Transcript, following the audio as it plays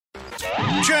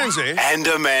Jonesy and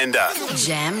Amanda.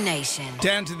 Jam Nation.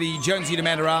 Down to the Jonesy and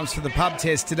Amanda Arms for the pub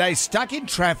test today. Stuck in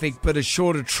traffic but a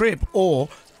shorter trip, or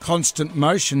constant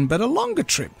motion but a longer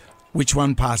trip. Which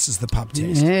one passes the pub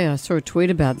test? Yeah, I saw a tweet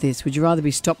about this. Would you rather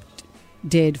be stopped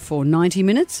dead for 90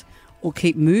 minutes or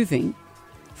keep moving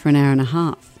for an hour and a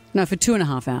half? No, for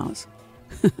 2.5 hours.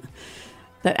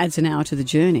 That adds an hour to the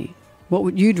journey. What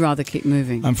would you'd rather keep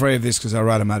moving? I'm free of this because I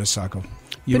ride a motorcycle.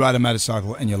 You ride a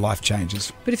motorcycle and your life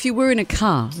changes. But if you were in a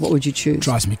car, what would you choose?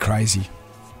 Drives me crazy.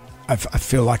 I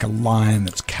feel like a lion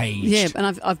that's caged. Yeah,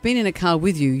 and I've been in a car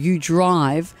with you. You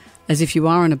drive as if you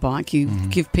are on a bike. You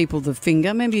give people the finger.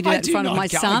 Remember you did that in front of my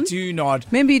son? I do not.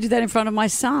 Remember you did that in front of my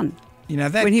son? You know,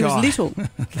 that when he guy, was little.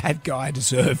 That guy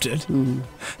deserved it.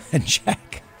 And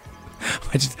Jack,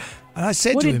 I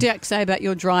said what to him... What did Jack say about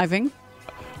your driving?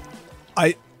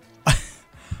 I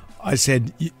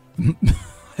said...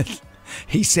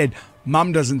 He said,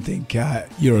 Mum doesn't think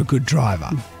you're a good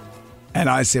driver. And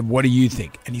I said, what do you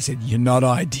think? And he said, you're not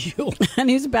ideal. And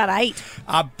he was about 8.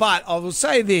 But I will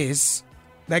say this,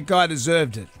 that guy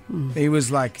deserved it. He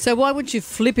was like... So why would you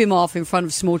flip him off in front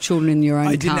of small children in your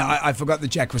own car? I forgot that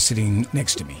Jack was sitting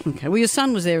next to me. Okay, well, your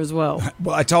son was there as well.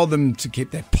 Well, I told them to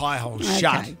keep their pie holes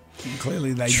shut. And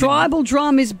clearly they Tribal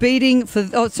drum is beating for...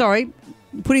 Oh, sorry,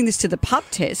 putting this to the pub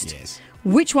test. Yes.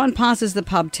 Which one passes the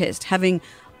pub test? Having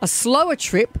a slower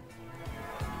trip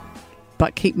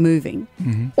but keep moving,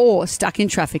 or stuck in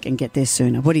traffic and get there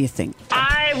sooner? What do you think?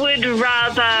 I would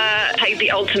rather take the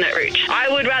alternate route. I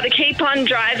would rather keep on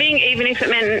driving even if it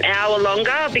meant an hour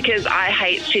longer, because I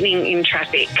hate sitting in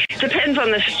traffic. Depends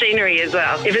on the scenery as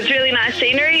well. If it's really nice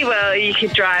scenery, well, I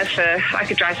could drive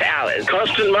for hours.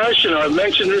 Constant motion. I've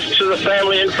mentioned this to the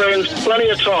family and friends plenty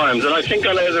of times, and I think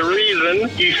I know the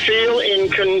reason. You feel in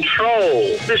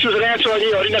control. This was an answer I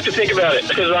knew. I didn't have to think about it,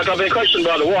 because I've been questioned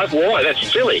by the wife, why?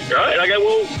 That's silly, right? And I go,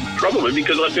 well, probably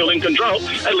because I feel in control.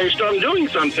 At least I'm doing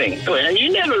something. And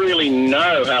you never really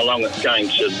know how long it's going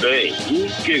to be.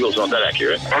 Google's not that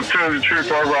accurate. I'll tell you the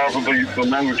truth, I'd rather the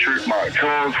longer trip, mate.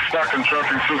 Because stuck in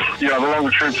traffic, the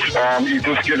longer trips, you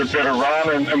just get a better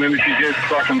run, and then if you get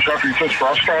stuck in traffic, it's just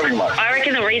frustrating, mate. I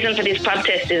reckon the reason for this pub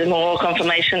test is more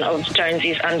confirmation of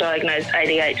Jonesy's undiagnosed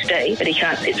ADHD, that he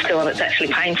can't sit still and it's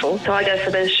actually painful. So I go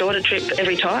for the shorter trip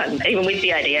every time, even with the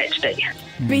ADHD.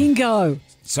 Bingo.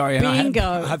 Sorry,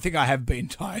 Bingo. I think I have been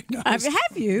diagnosed.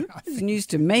 Have you? This is news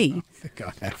to me. I think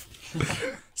I have.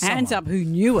 Hands up who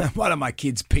knew it. One of my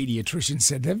kids' paediatricians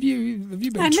said, have you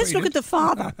been And let's treated? look at the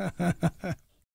father.